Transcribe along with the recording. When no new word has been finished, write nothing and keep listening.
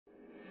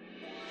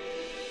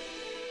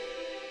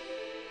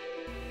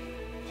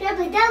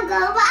Simply don't go,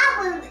 but I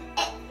will.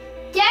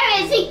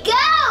 There is a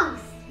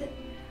ghost!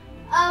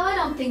 Oh, I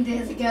don't think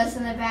there's a ghost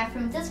in the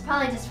bathroom. That's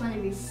probably just one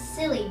of your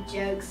silly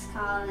jokes,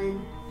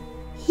 Colin.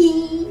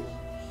 He.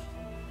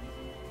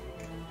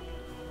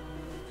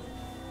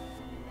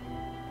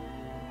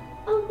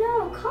 Oh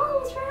no,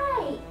 Colin's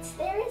right.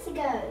 There is a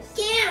ghost.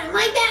 Get out of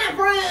my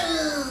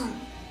bathroom!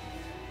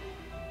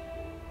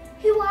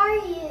 Who are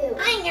you?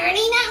 I'm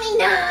Nerdy Nummy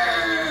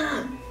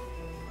Numb!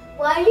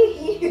 Why are you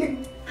here?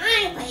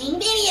 I'm playing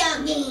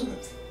video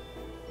games!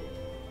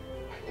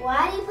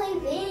 Why do you play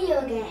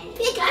video games?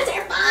 Because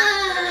they're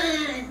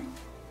fun!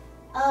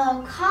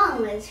 Oh,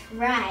 Colin was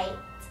right.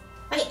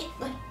 Wait,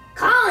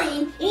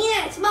 Colin, you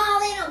that small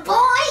little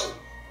boy?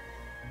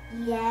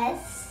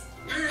 Yes.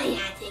 I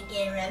have to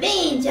get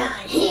revenge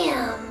on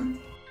him.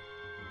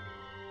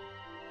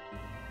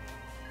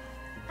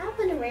 I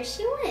wonder where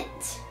she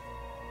went.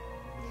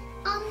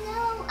 Oh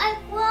no, I'm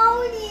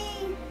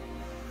floating.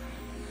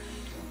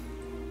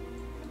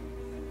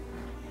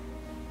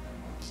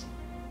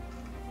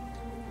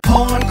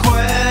 Horn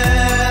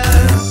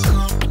Quest.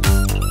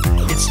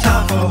 It's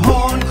time for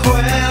Horn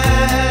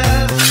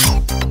Quest.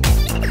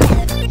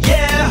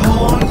 Yeah,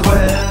 Horn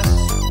Quest.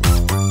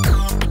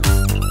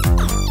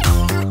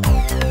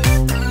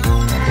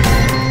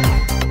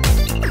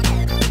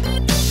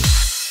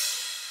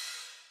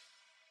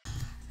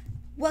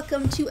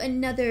 Welcome to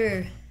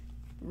another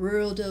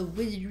World of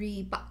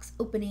Wizardry box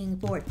opening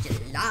for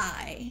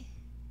July.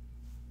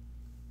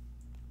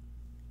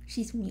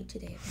 She's mute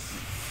today.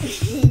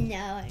 No,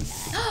 I'm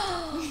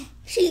not.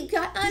 She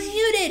got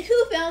unmuted.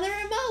 Who found the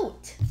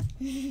remote?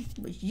 It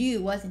was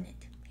you, wasn't it?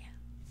 Yeah.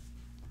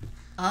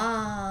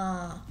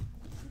 Ah.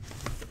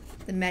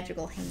 The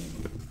magical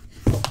hand.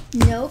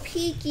 No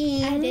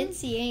peeking. I didn't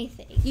see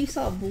anything. You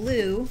saw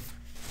blue.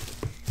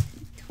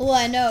 Well,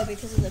 I know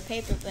because of the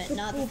paper, but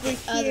not the Over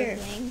other here.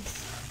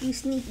 things. You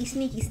sneaky,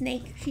 sneaky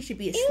snake. She should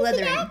be a It was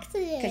an Slytherin.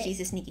 accident. Because she's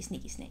a sneaky,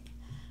 sneaky snake.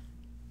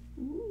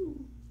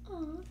 Ooh.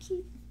 Aw,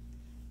 cute.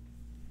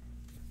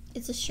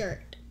 It's a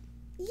shirt.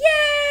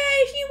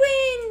 Yay! She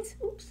wins!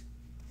 Oops.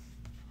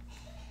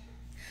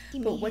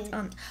 Give But me what's it.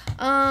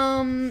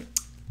 on?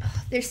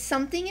 There's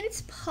something in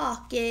its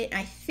pocket.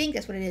 I think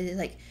that's what it is. It's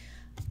like,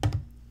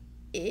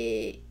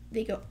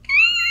 they go.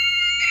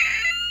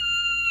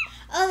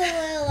 Oh, the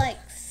little like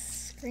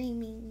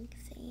screaming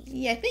thing.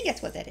 Yeah, I think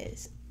that's what that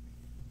is.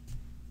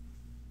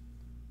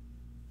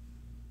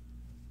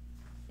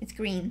 It's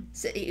green.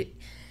 So,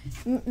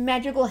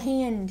 magical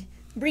hand,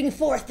 bring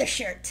forth the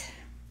shirt.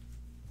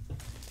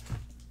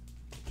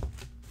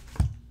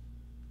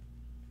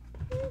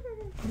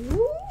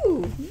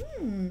 Ooh,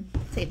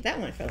 save that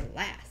one for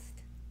last.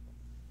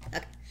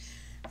 Okay,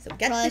 so we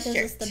got Probably the 'cause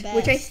shirt, it's the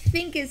which I best.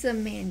 think is a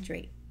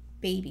mandrake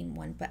bathing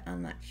one, but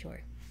I'm not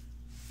sure.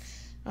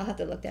 I'll have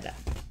to look that up.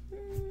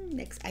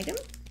 Next item.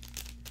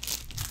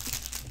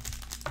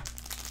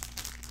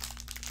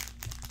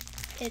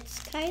 It's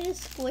kind of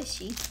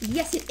squishy.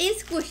 Yes, it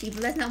is squishy,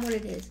 but that's not what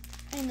it is.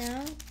 I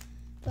know,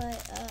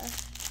 but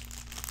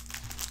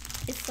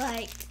it's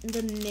like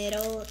the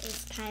middle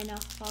is kind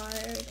of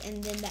hard,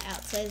 and then the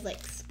outside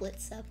like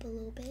splits up a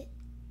little bit.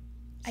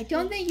 I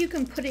don't think you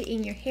can put it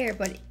in your hair,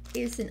 but it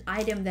is an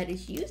item that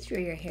is used for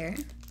your hair.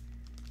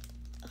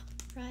 A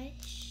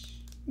brush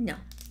No.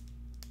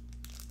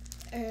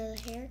 or a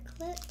hair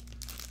clip.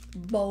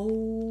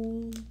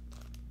 Bowl.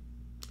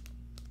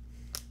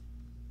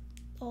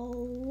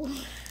 Oh,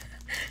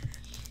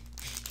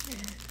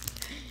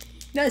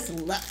 Nice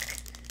luck.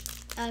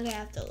 I'm gonna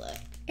have to look.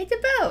 It's a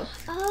bow,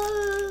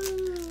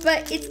 Oh,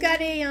 but it's got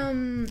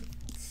a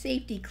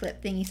safety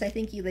clip thingy, so I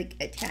think you like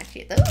attach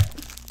it. Oh,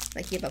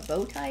 like you have a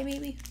bow tie,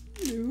 maybe.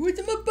 No, it's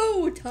a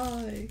bow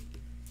tie.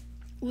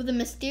 Well, the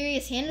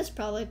mysterious hand is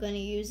probably going to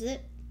use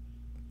it.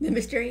 The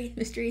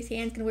mysterious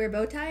hand's gonna wear a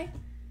bow tie.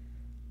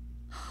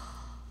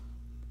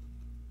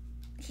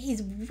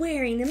 He's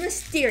wearing the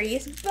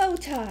mysterious bow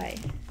tie.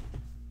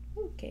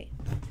 Okay,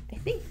 I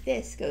think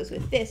this goes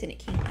with this, and it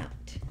came out.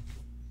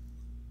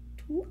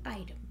 2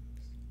 items.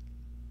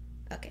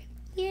 Okay,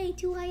 Yay,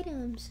 2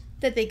 items.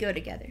 that they go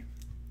together.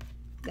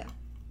 No,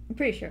 I'm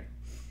pretty sure.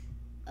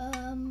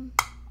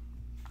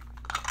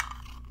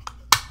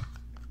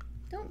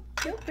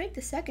 Don't break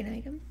the second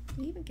item.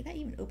 Can that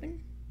even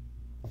open?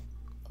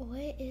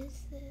 What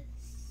is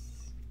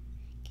this?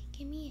 Can you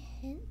give me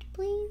a hint,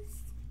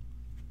 please?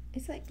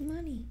 It's like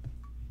money.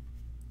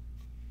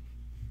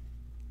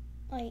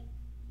 Like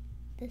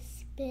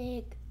this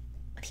big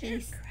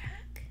piece.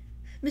 Crack.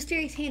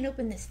 Mysterious hand,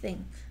 open this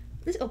thing.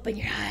 Just open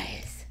your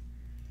eyes.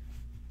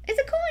 It's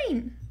a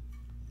coin.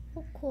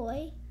 Oh, koi.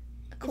 A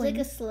It's coin. like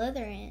a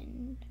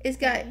Slytherin. It's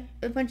got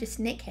a bunch of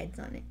snake heads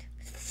on it.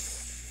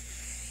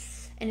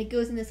 And it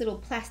goes in this little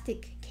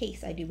plastic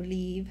case, I do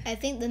believe. I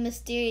think the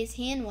mysterious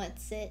hand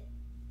wants it.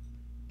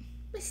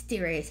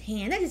 Mysterious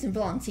hand, that doesn't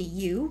belong to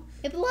you.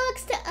 It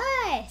belongs to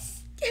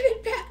us. Give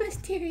it back,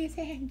 mysterious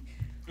hand.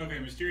 Okay,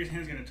 Mysterious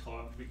Hand's gonna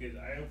talk because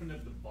I opened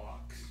up the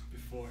box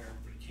before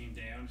everybody came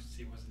down to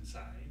see what's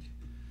inside.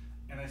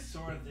 And I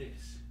saw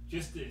this.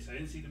 Just this. I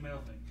didn't see the metal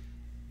thing.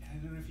 It I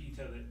don't know if you can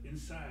tell that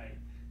inside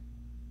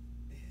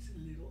there's a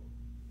little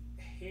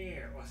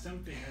hair or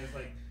something. I was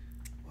like,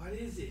 what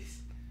is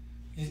this?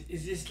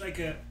 Is this like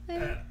a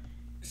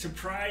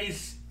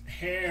surprise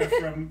hair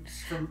from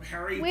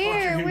Harry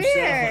Potter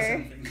himself or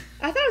something?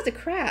 I thought it was a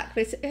crack,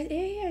 but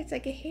it's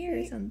like a hair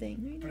or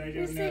something. But I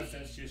don't know if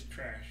that's just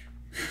trash.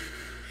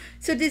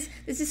 So does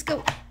this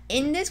go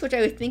in this, which I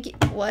would think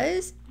it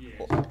was?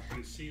 Yeah,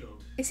 it's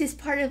sealed. Is this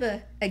part of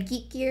a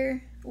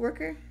GeekGear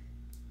worker?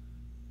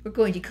 We're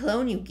going to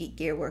clone you,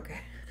 GeekGear worker.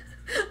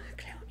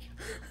 Clone you.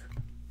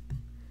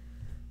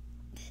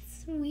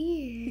 That's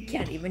weird. You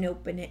can't even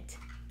open it.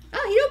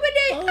 Oh, he opened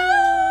it!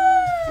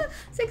 Oh,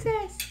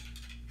 success!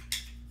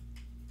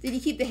 Did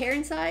you keep the hair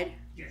inside?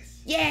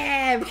 Yes.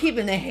 Yeah, we're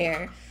keeping the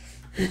hair.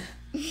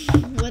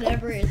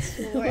 Whatever it's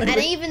for. I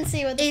didn't even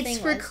see what the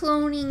thing was. It's for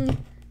cloning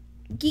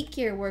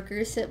GeekGear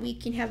workers so that we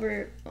can have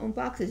our own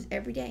boxes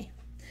every day.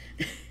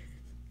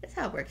 That's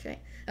how it works, right?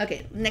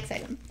 Okay, next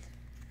item.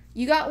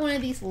 You got one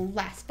of these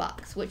last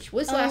box, which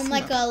was last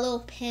like month. a little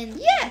pin.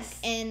 Yes!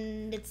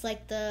 And it's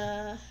like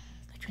the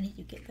Which one did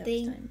you get that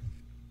thing. time?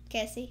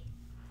 Cassie.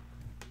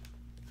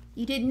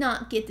 You did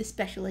not get the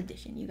special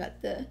edition. You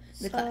got the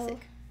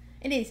classic.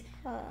 It is.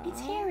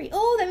 It's hairy.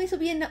 Oh, that means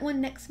there'll be one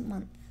next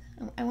month.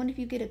 I wonder if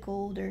you get a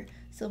gold or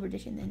silver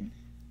edition then.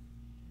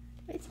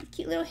 But it's a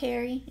cute little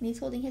Harry, and he's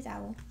holding his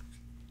owl.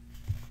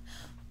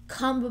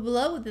 Comment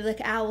below with the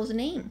owl's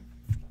name.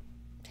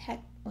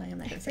 Heck, well, I'm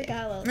not gonna say it.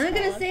 I'm not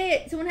gonna say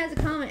it. Someone has a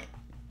comment.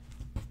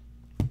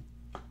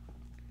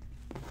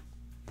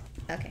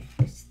 Okay,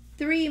 there's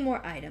 3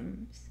 more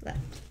items left.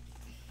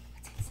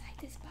 What's inside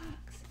this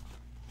box?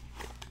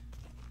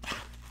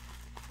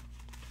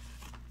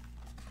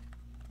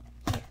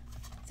 Yeah,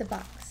 it's a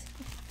box.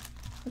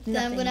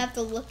 Then I'm gonna have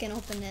to look and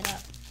open it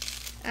up.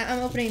 I'm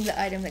opening the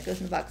item that goes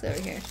in the box over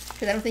here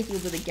because I don't think you'll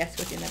be able to guess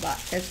what's in the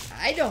box because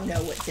I don't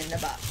know what's in the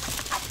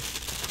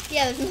box.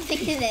 Yeah, there's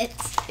nothing in it.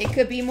 It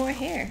could be more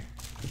hair.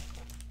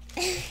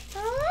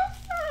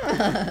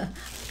 Ah,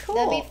 cool.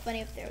 That'd be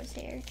funny if there was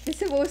hair.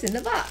 This is what was in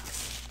the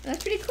box.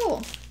 That's pretty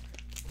cool.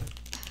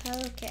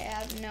 Okay, I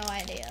have no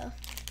idea.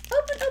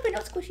 Open,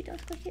 don't squish it, don't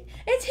squish it.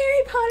 It's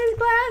Harry Potter's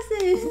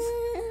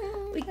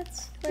glasses.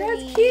 That's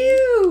That's funny.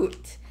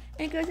 cute.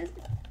 And it goes.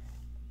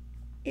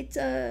 It's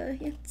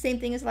yeah, same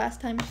thing as last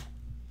time.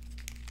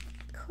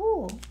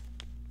 Cool.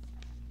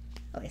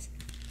 Oh yes,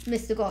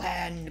 mystical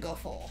hand go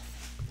forth.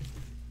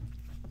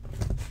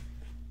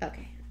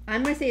 Okay,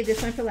 I'm gonna save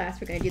this one for last.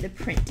 We're gonna do the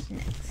print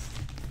next,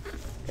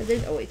 because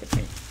there's always a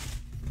print.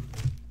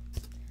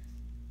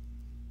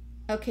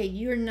 Okay,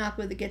 you're not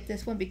going to get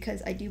this one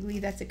because I do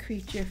believe that's a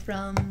creature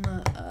from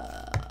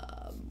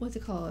what's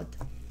it called?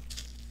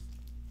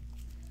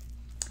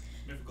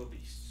 Mythical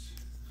beasts.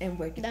 And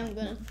where to I'm find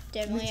gonna them?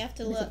 definitely have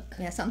to look.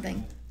 Yeah,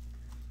 something.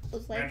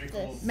 Looks like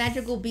Magical. this.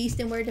 Magical beast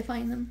and where to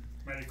find them?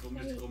 Magical,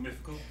 mystical,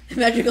 mythical.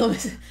 Magical,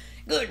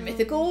 good,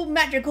 mythical,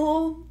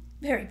 magical,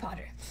 Harry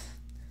Potter.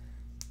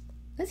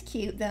 That's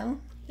cute though.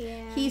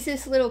 Yeah. He's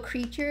this little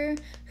creature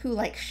who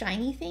likes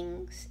shiny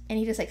things, and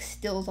he just like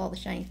steals all the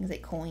shiny things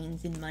like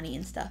coins and money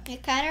and stuff.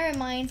 It kind of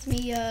reminds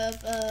me of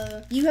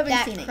You haven't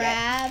that seen it yet.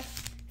 crab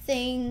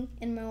thing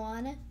in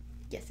Moana.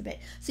 Yes, a bit.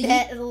 So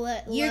That you're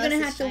loves gonna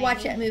the have to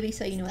watch shiny that movie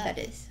so you know what stuff.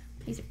 that is.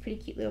 He's a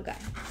pretty cute little guy.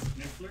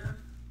 Niffler.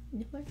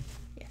 Niffler?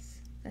 Yes,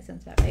 that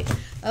sounds about right.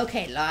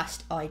 Okay,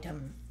 last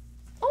item.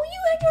 Oh, you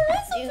had your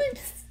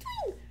list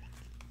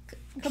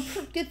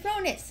open. Good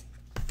throwness.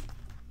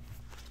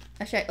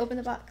 Should I open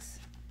the box?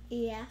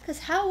 Yeah. Because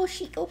how will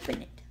she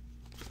open it?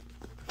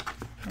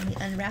 Let me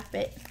unwrap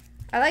it.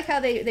 I like how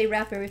they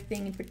wrap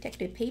everything in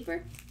protective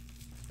paper.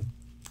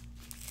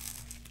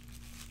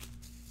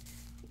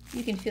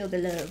 You can feel the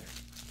love.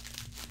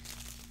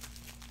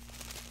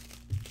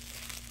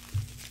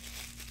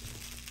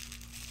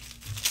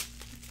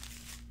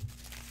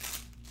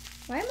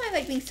 Why am I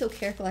like being so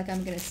careful like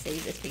I'm gonna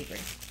save this paper?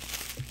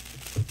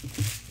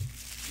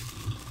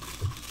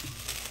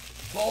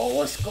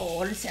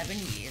 7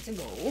 years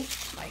ago,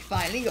 I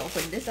finally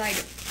opened this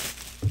item.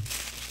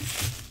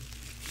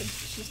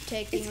 She's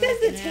taking It's because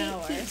the like an tape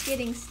hour. keeps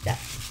getting stuck.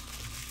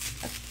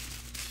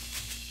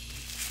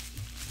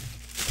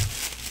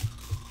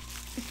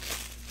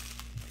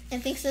 I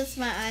think since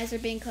my eyes are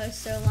being closed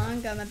so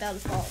long, I'm about to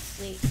fall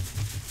asleep.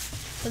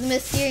 But the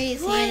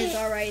mysterious hand is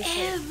already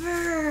asleep.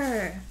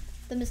 Whatever.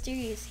 The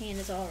mysterious hand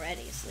is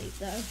already asleep,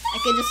 though. I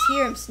could just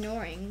hear him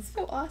snoring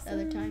So awesome.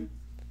 the other time.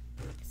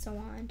 So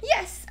on.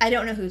 Yes, I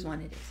don't know whose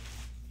one it is.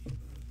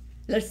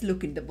 Let's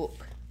look in the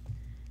book.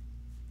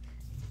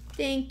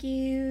 Thank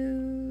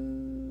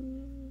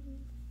you.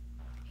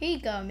 Here you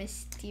go,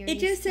 mysterious It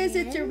just says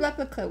it's a hand.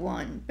 replica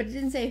wand, but it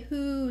didn't say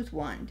whose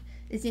wand.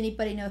 Does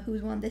anybody know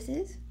whose wand this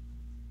is?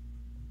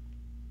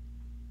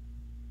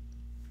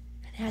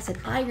 It has an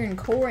iron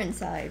core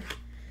inside.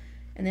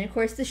 And then, of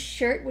course, the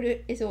shirt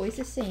is always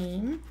the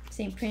same.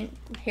 Same print,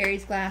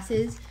 Harry's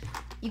glasses.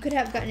 You could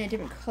have gotten a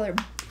different color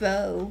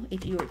bow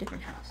if you were a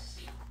different house.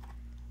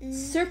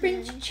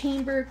 Serpent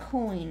chamber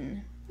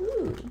coin.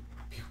 Ooh.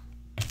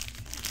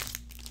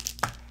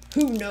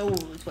 Who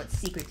knows what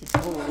secrets it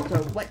holds or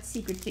what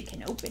secrets it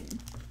can open.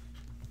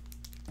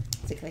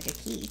 It's like a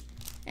key.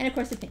 And of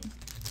course a pin.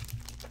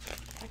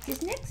 That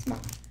is next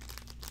month.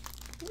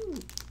 Ooh.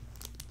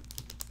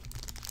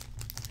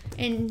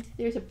 And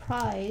there's a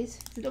prize.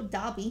 It's a little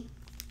Dobby.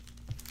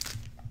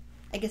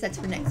 I guess that's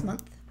for next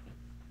month.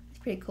 It's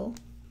pretty cool.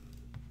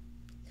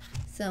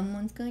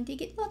 Someone's going to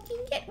get lucky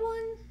and get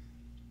one.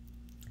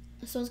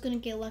 Someone's gonna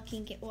get lucky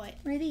and get what?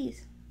 One of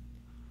these.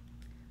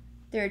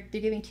 They're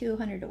giving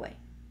 200 away.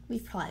 We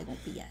probably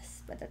won't be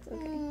yes, but that's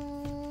okay.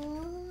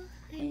 Aww,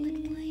 I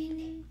would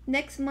win.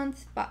 Next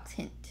month's box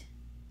hint.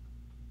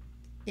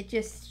 It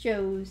just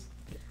shows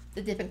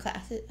the different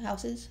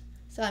houses.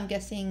 So I'm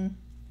guessing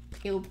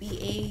it will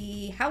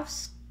be a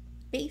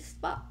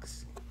house-based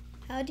box.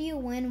 How do you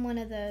win one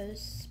of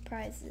those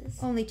prizes?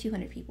 Only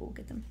 200 people will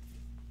get them.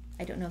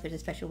 I don't know if there's a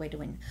special way to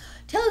win.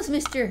 Tell us,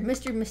 Mr.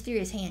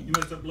 Mysterious You Hand.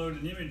 must upload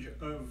an image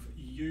of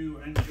you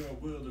and your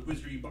World of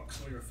Wizardry box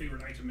or your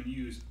favorite item and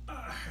use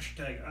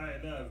hashtag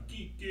I love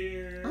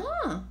GeekGear.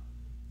 Ah.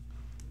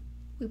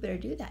 We better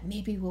do that.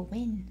 Maybe we'll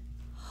win.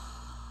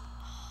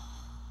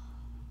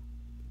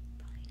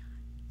 Probably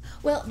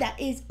not. Well, that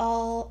is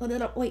all. Oh,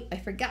 no, wait, I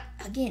forgot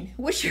again.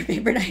 What's your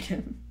favorite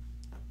item?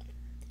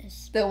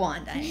 The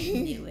wand. I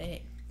knew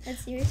it.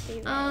 That's your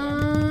favorite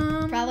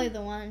item. Probably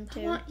the one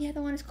too.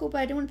 The wand is cool,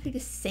 but I don't want to pick the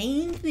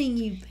same thing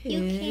you picked. You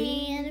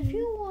can if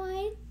you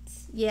want.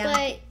 Yeah.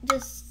 But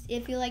just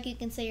if you like, you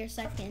can say your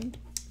second.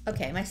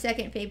 Okay, my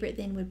second favorite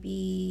then would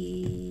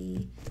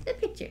be the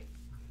picture,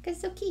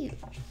 because it's so cute.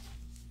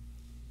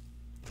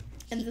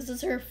 And this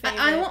is her favorite.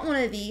 I want one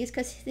of these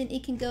because then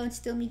it can go and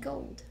steal me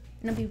gold,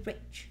 and I'll be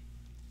rich.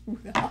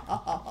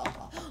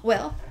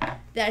 Well,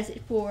 that is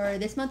it for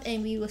this month,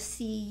 and we will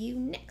see you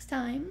next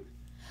time.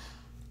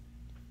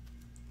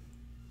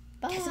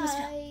 Bye. Cast a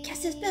spell.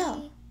 Cast a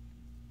spell.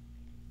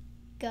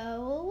 Go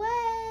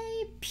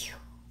away. Pew.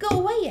 Go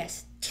away,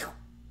 yes.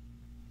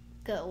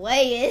 Go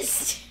away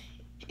is.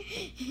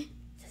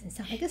 Doesn't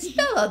sound like a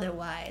spell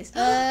otherwise.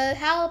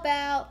 How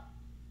about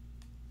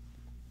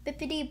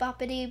bippity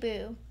boppity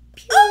boo?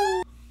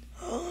 Pew.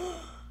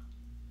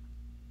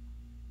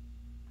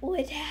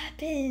 What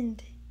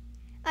happened?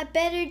 I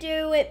better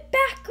do it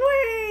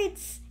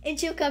backwards, and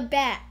she'll come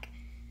back.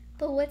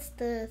 But what's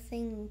the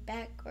thing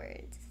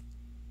backwards?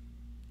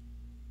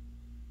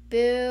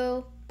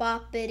 Boo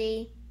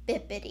boppity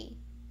bippity.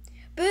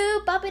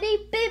 Boo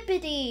boppity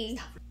bippity.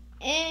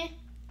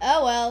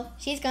 Oh well,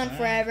 she's gone Bye.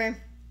 forever.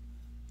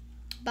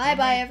 Bye What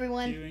bye am I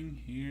everyone.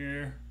 doing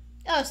here?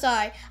 Oh,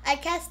 sorry. I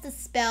cast a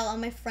spell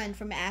on my friend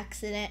from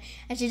accident,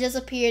 and she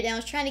disappeared, and I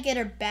was trying to get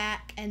her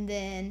back, and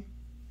then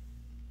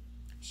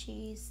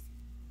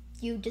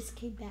you just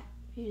came back.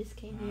 You just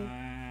came here.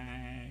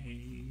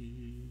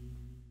 Bye.